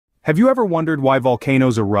Have you ever wondered why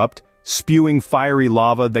volcanoes erupt, spewing fiery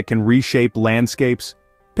lava that can reshape landscapes?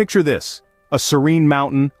 Picture this: a serene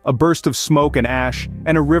mountain, a burst of smoke and ash,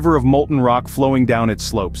 and a river of molten rock flowing down its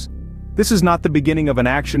slopes. This is not the beginning of an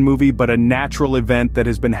action movie but a natural event that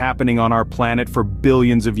has been happening on our planet for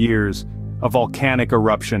billions of years: a volcanic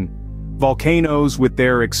eruption. Volcanoes, with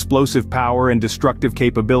their explosive power and destructive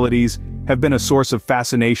capabilities, have been a source of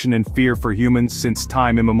fascination and fear for humans since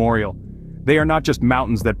time immemorial. They are not just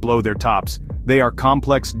mountains that blow their tops, they are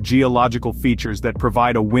complex geological features that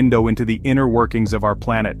provide a window into the inner workings of our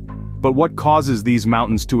planet. But what causes these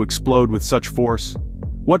mountains to explode with such force?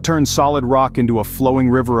 What turns solid rock into a flowing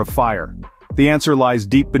river of fire? The answer lies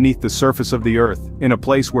deep beneath the surface of the Earth, in a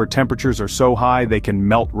place where temperatures are so high they can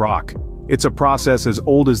melt rock. It's a process as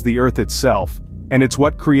old as the Earth itself, and it's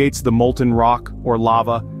what creates the molten rock, or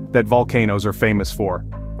lava, that volcanoes are famous for.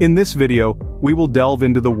 In this video, we will delve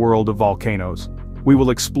into the world of volcanoes. We will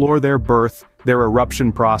explore their birth, their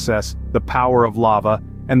eruption process, the power of lava,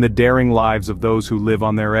 and the daring lives of those who live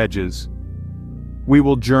on their edges. We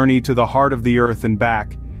will journey to the heart of the Earth and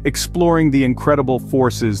back, exploring the incredible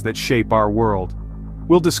forces that shape our world.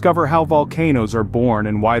 We'll discover how volcanoes are born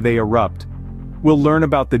and why they erupt. We'll learn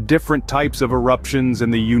about the different types of eruptions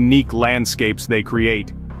and the unique landscapes they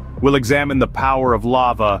create. We'll examine the power of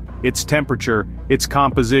lava, its temperature, its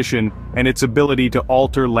composition, and its ability to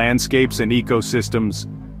alter landscapes and ecosystems.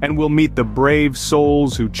 And we'll meet the brave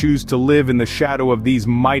souls who choose to live in the shadow of these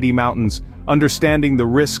mighty mountains, understanding the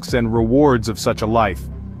risks and rewards of such a life.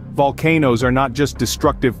 Volcanoes are not just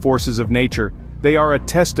destructive forces of nature, they are a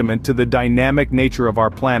testament to the dynamic nature of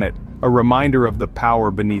our planet, a reminder of the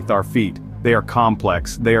power beneath our feet. They are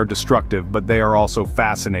complex, they are destructive, but they are also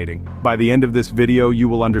fascinating. By the end of this video, you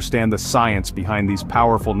will understand the science behind these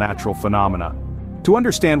powerful natural phenomena. To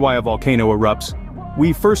understand why a volcano erupts,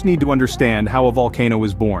 we first need to understand how a volcano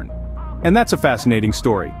is born. And that's a fascinating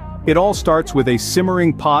story. It all starts with a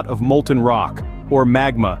simmering pot of molten rock, or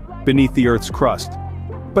magma, beneath the Earth's crust.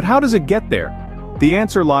 But how does it get there? The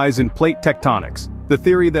answer lies in plate tectonics, the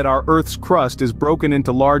theory that our Earth's crust is broken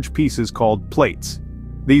into large pieces called plates.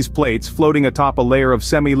 These plates, floating atop a layer of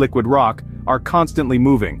semi-liquid rock, are constantly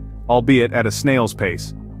moving, albeit at a snail's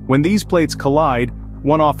pace. When these plates collide,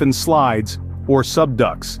 one often slides, or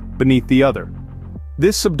subducts, beneath the other.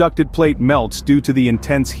 This subducted plate melts due to the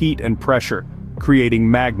intense heat and pressure, creating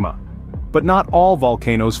magma. But not all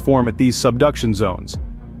volcanoes form at these subduction zones.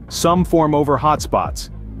 Some form over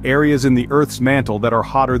hotspots, areas in the Earth's mantle that are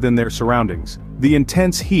hotter than their surroundings. The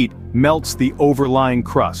intense heat melts the overlying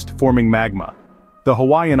crust, forming magma. The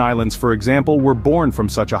Hawaiian Islands, for example, were born from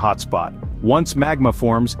such a hotspot. Once magma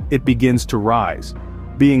forms, it begins to rise.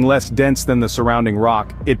 Being less dense than the surrounding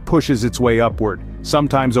rock, it pushes its way upward,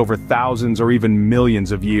 sometimes over thousands or even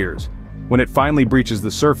millions of years. When it finally breaches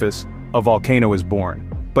the surface, a volcano is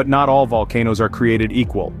born. But not all volcanoes are created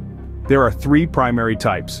equal. There are three primary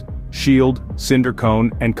types: shield, cinder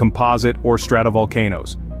cone, and composite or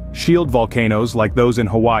stratovolcanoes. Shield volcanoes, like those in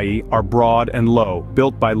Hawaii, are broad and low,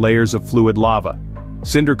 built by layers of fluid lava.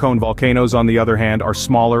 Cinder cone volcanoes, on the other hand, are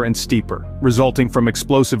smaller and steeper, resulting from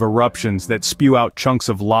explosive eruptions that spew out chunks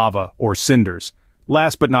of lava or cinders.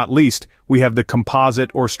 Last but not least, we have the composite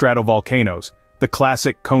or stratovolcanoes, the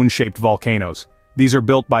classic cone-shaped volcanoes. These are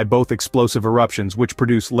built by both explosive eruptions, which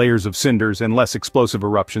produce layers of cinders, and less explosive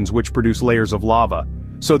eruptions, which produce layers of lava.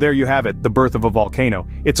 So there you have it, the birth of a volcano.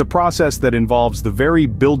 It's a process that involves the very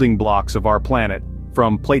building blocks of our planet,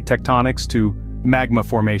 from plate tectonics to magma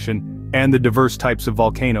formation, and the diverse types of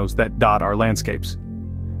volcanoes that dot our landscapes.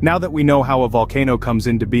 Now that we know how a volcano comes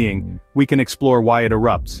into being, we can explore why it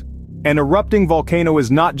erupts. An erupting volcano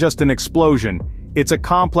is not just an explosion, it's a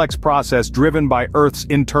complex process driven by Earth's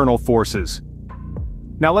internal forces.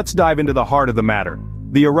 Now let's dive into the heart of the matter,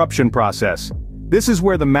 the eruption process. This is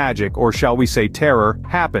where the magic, or shall we say terror,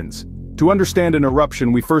 happens. To understand an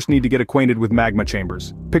eruption, we first need to get acquainted with magma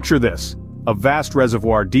chambers. Picture this: a vast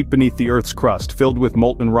reservoir deep beneath the Earth's crust filled with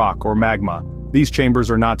molten rock or magma. These chambers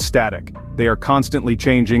are not static. They are constantly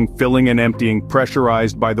changing, filling and emptying,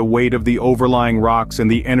 pressurized by the weight of the overlying rocks and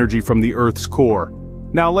the energy from the Earth's core.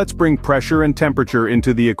 Now let's bring pressure and temperature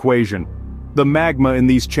into the equation. The magma in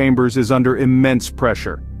these chambers is under immense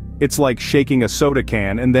pressure. It's like shaking a soda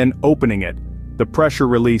can and then opening it. The pressure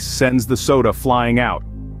release sends the soda flying out.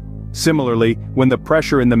 Similarly, when the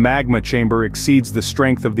pressure in the magma chamber exceeds the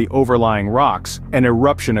strength of the overlying rocks, an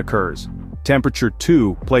eruption occurs. Temperature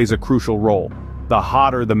too plays a crucial role. The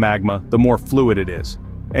hotter the magma, the more fluid it is.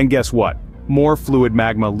 And guess what? More fluid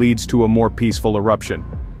magma leads to a more peaceful eruption.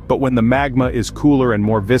 But when the magma is cooler and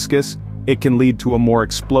more viscous, it can lead to a more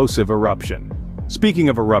explosive eruption. Speaking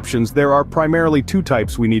of eruptions, there are primarily two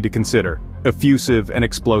types we need to consider: effusive and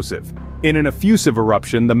explosive. In an effusive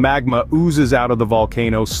eruption, the magma oozes out of the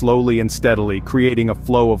volcano slowly and steadily, creating a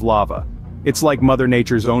flow of lava. It's like Mother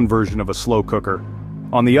Nature's own version of a slow cooker.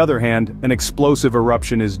 On the other hand, an explosive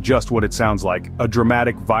eruption is just what it sounds like: a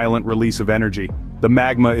dramatic, violent release of energy. The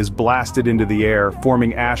magma is blasted into the air,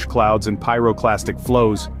 forming ash clouds and pyroclastic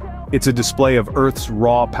flows. It's a display of Earth's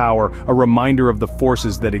raw power, a reminder of the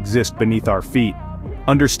forces that exist beneath our feet.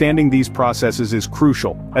 Understanding these processes is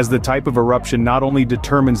crucial, as the type of eruption not only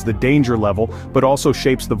determines the danger level, but also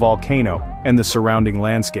shapes the volcano and the surrounding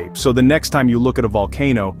landscape. So the next time you look at a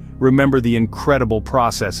volcano, remember the incredible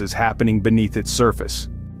processes happening beneath its surface.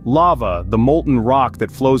 Lava, the molten rock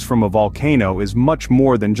that flows from a volcano, is much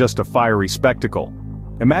more than just a fiery spectacle.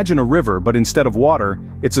 Imagine a river, but instead of water,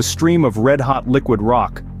 it's a stream of red-hot liquid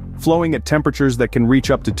rock, flowing at temperatures that can reach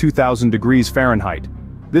up to 2,000 degrees Fahrenheit.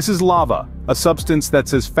 This is lava, a substance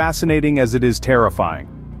that's as fascinating as it is terrifying.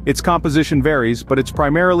 Its composition varies, but it's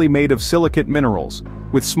primarily made of silicate minerals,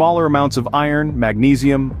 with smaller amounts of iron,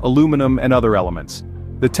 magnesium, aluminum, and other elements.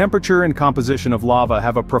 The temperature and composition of lava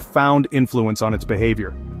have a profound influence on its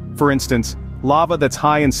behavior. For instance, lava that's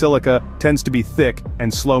high in silica tends to be thick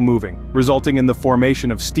and slow-moving, resulting in the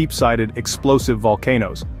formation of steep-sided, explosive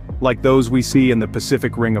volcanoes, like those we see in the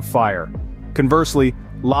Pacific Ring of Fire. Conversely,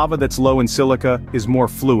 lava that's low in silica is more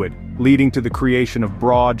fluid, leading to the creation of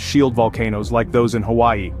broad, shield volcanoes like those in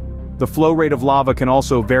Hawaii. The flow rate of lava can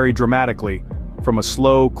also vary dramatically, from a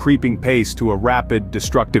slow, creeping pace to a rapid,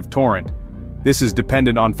 destructive torrent. This is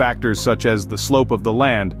dependent on factors such as the slope of the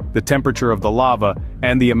land, the temperature of the lava,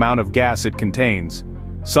 and the amount of gas it contains.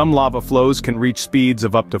 Some lava flows can reach speeds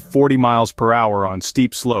of up to 40 miles per hour on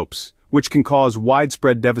steep slopes, which can cause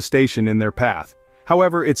widespread devastation in their path.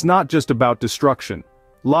 However, it's not just about destruction.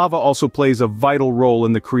 Lava also plays a vital role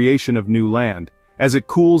in the creation of new land. As it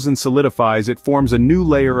cools and solidifies, it forms a new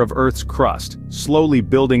layer of Earth's crust, slowly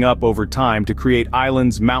building up over time to create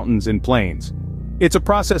islands, mountains, and plains. It's a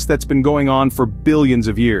process that's been going on for billions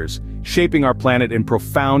of years, shaping our planet in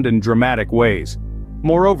profound and dramatic ways.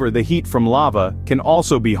 Moreover, the heat from lava can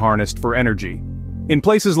also be harnessed for energy. In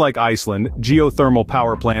places like Iceland, geothermal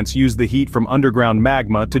power plants use the heat from underground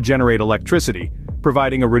magma to generate electricity,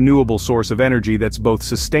 providing a renewable source of energy that's both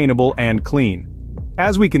sustainable and clean.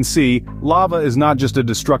 As we can see, lava is not just a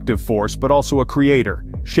destructive force but also a creator,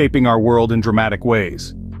 shaping our world in dramatic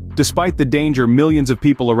ways. Despite the danger, millions of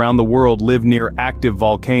people around the world live near active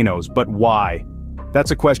volcanoes, but why?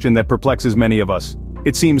 That's a question that perplexes many of us.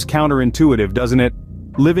 It seems counterintuitive, doesn't it?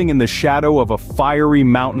 Living in the shadow of a fiery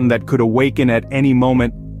mountain that could awaken at any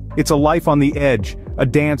moment. It's a life on the edge, a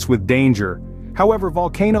dance with danger. However,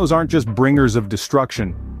 volcanoes aren't just bringers of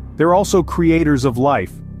destruction. They're also creators of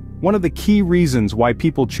life. One of the key reasons why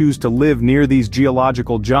people choose to live near these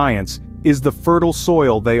geological giants is the fertile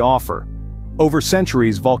soil they offer. Over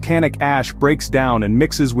centuries, volcanic ash breaks down and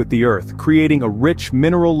mixes with the earth, creating a rich,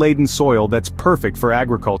 mineral-laden soil that's perfect for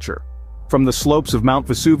agriculture. From the slopes of Mount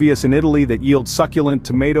Vesuvius in Italy that yield succulent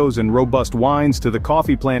tomatoes and robust wines to the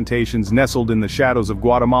coffee plantations nestled in the shadows of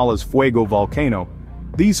Guatemala's Fuego volcano,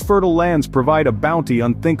 these fertile lands provide a bounty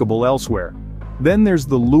unthinkable elsewhere. Then there's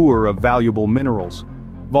the lure of valuable minerals.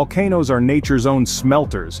 Volcanoes are nature's own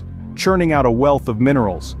smelters, churning out a wealth of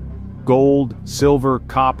minerals. Gold, silver,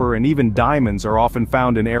 copper, and even diamonds are often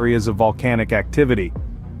found in areas of volcanic activity.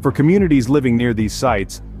 For communities living near these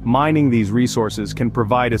sites, mining these resources can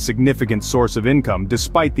provide a significant source of income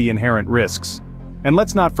despite the inherent risks. And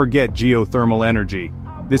let's not forget geothermal energy.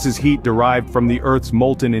 This is heat derived from the Earth's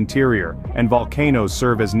molten interior, and volcanoes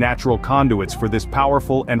serve as natural conduits for this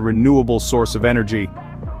powerful and renewable source of energy.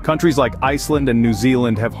 Countries like Iceland and New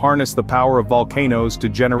Zealand have harnessed the power of volcanoes to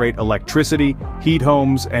generate electricity, heat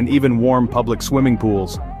homes, and even warm public swimming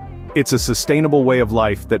pools. It's a sustainable way of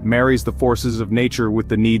life that marries the forces of nature with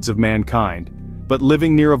the needs of mankind. But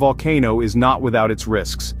living near a volcano is not without its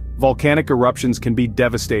risks. Volcanic eruptions can be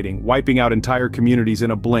devastating, wiping out entire communities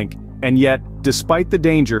in a blink. And yet, despite the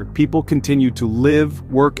danger, people continue to live,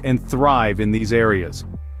 work, and thrive in these areas.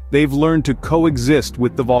 They've learned to coexist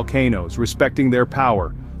with the volcanoes, respecting their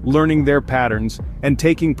power, learning their patterns, and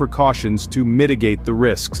taking precautions to mitigate the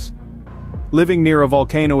risks. Living near a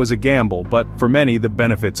volcano is a gamble, but for many the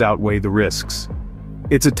benefits outweigh the risks.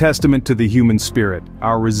 It's a testament to the human spirit,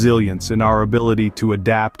 our resilience, and our ability to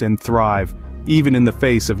adapt and thrive, even in the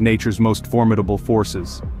face of nature's most formidable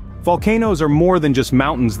forces. Volcanoes are more than just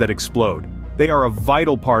mountains that explode. They are a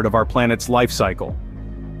vital part of our planet's life cycle.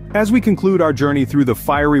 As we conclude our journey through the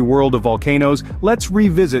fiery world of volcanoes, let's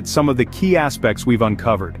revisit some of the key aspects we've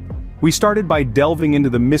uncovered. We started by delving into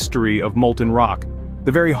the mystery of molten rock,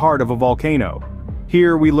 the very heart of a volcano.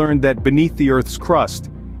 Here we learned that beneath the Earth's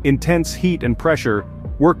crust, intense heat and pressure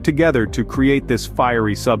work together to create this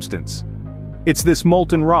fiery substance. It's this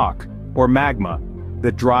molten rock, or magma,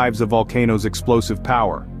 that drives a volcano's explosive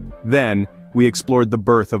power. Then, we explored the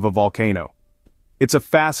birth of a volcano. It's a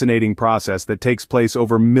fascinating process that takes place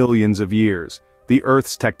over millions of years. The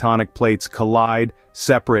Earth's tectonic plates collide,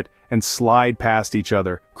 separate, and slide past each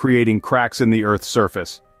other, creating cracks in the Earth's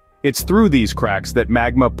surface. It's through these cracks that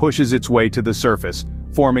magma pushes its way to the surface,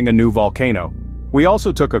 forming a new volcano. We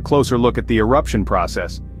also took a closer look at the eruption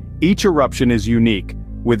process. Each eruption is unique,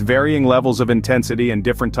 with varying levels of intensity and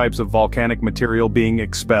different types of volcanic material being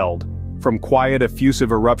expelled. From quiet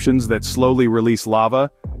effusive eruptions that slowly release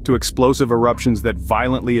lava, to explosive eruptions that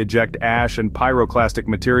violently eject ash and pyroclastic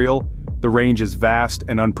material, the range is vast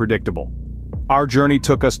and unpredictable. Our journey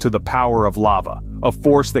took us to the power of lava, a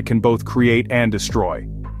force that can both create and destroy.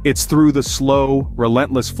 It's through the slow,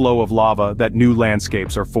 relentless flow of lava that new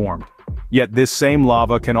landscapes are formed. Yet this same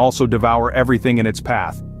lava can also devour everything in its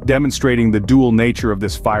path, demonstrating the dual nature of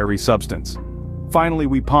this fiery substance. Finally,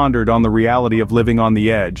 we pondered on the reality of living on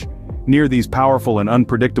the edge, near these powerful and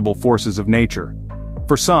unpredictable forces of nature.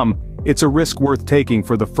 For some, it's a risk worth taking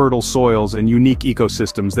for the fertile soils and unique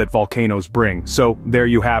ecosystems that volcanoes bring. So, there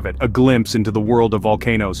you have it, a glimpse into the world of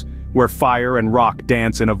volcanoes, where fire and rock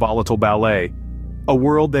dance in a volatile ballet. A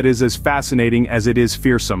world that is as fascinating as it is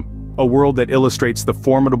fearsome. A world that illustrates the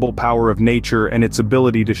formidable power of nature and its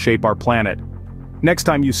ability to shape our planet. Next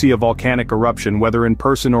time you see a volcanic eruption, whether in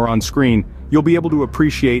person or on screen, you'll be able to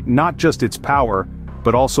appreciate not just its power,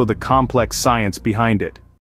 but also the complex science behind it.